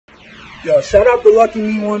Yo, shout out to Lucky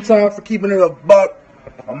Me one time for keeping it a buck.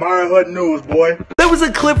 Elmira Hood News, boy. That was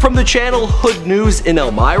a clip from the channel Hood News in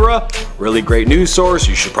Elmira. Really great news source,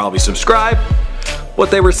 you should probably subscribe.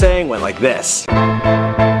 What they were saying went like this.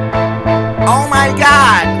 Oh my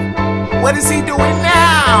God, what is he doing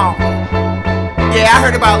now? Yeah, I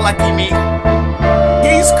heard about Lucky Me.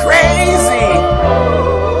 He's crazy.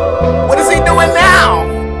 What is he doing now?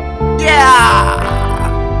 Yeah.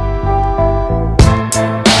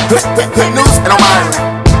 Good news in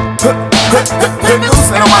Elmira. Good news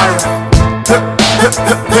in Elmira. Good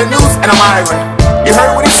news in Elmira. You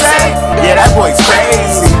heard what he said? Yeah, that boy's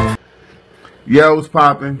crazy. Yo, what's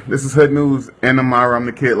poppin'? This is Hood News in Elmira. I'm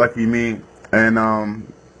the kid Lucky Me, and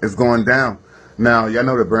it's going down. Now, y'all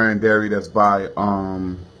know the Byrne Dairy that's by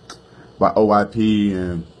OIP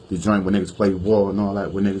and the joint where niggas play ball and all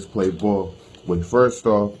that, where niggas play ball. Well, first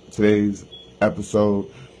off, this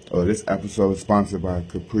episode is sponsored by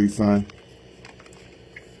Capri Sun.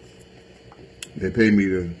 They paid me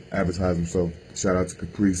to advertise them, so shout out to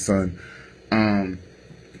Capri Sun.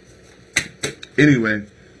 Anyway,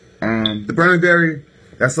 the Byrne Dairy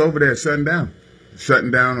that's over there shutting down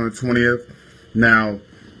on the 20th. Now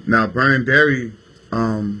Byrne Dairy,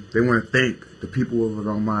 they want to thank the people of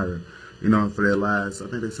Elmira, you know, for their last, I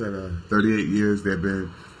think they said 38 years they've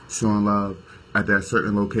been showing love at that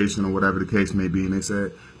certain location or whatever the case may be, and they said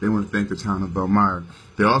they want to thank the town of Elmira.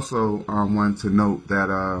 They also wanted to note that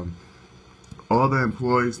all the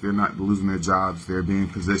employees, they're not losing their jobs. They're being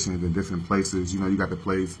positioned in different places. You know, you got the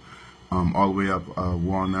place all the way up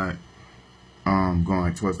Walnut,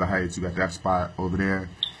 going towards the Heights. You got that spot over there.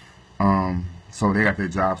 So they got their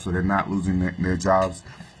jobs, so they're not losing their jobs.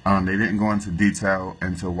 They didn't go into detail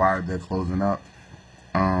into why they're closing up.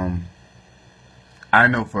 I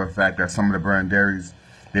know for a fact that some of the Byrne dairies,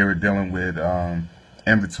 they were dealing with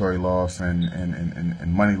inventory loss and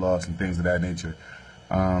money loss and things of that nature.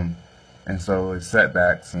 And so it's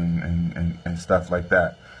setbacks and stuff like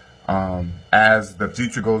that. As the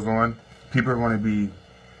future goes on, people are going to be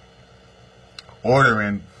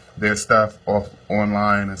ordering their stuff off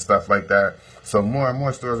online and stuff like that. So more and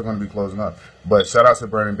more stores are going to be closing up. But shout out to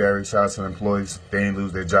Byrne Dairy, shout out to the employees. They didn't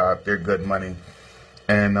lose their job. They're good money.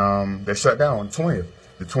 And they're shut down on the 20th.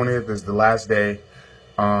 The 20th is the last day.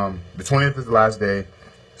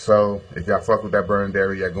 So if y'all fuck with that Byrne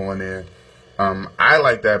Dairy, y'all go in there. I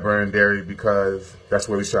like that Byrne Dairy because that's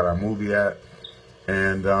where we shot our movie at.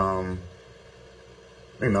 And,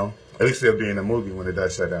 you know, at least it'll be in the movie when it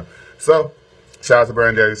does shut down. So, shout out to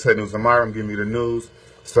Byrne Dairy. It's Hood News tomorrow. I'm giving you the news.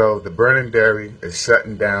 So, the Byrne Dairy is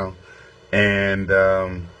shutting down. And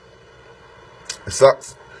it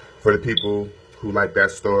sucks for the people who like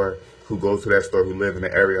that store, who go to that store, who live in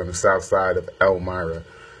the area on the south side of Elmira.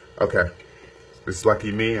 Okay. It's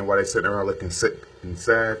Lucky Me, and while they sitting around looking sick and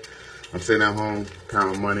sad, I'm sitting at home,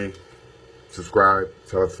 counting money. Subscribe,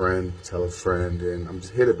 tell a friend, and I'm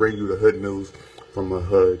just here to bring you the hood news from a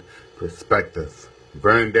hood perspective.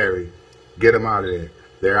 Byrne Dairy, get them out of there.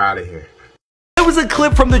 They're out of here. That was a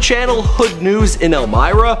clip from the channel Hood News in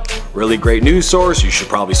Elmira. Really great news source, you should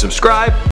probably subscribe.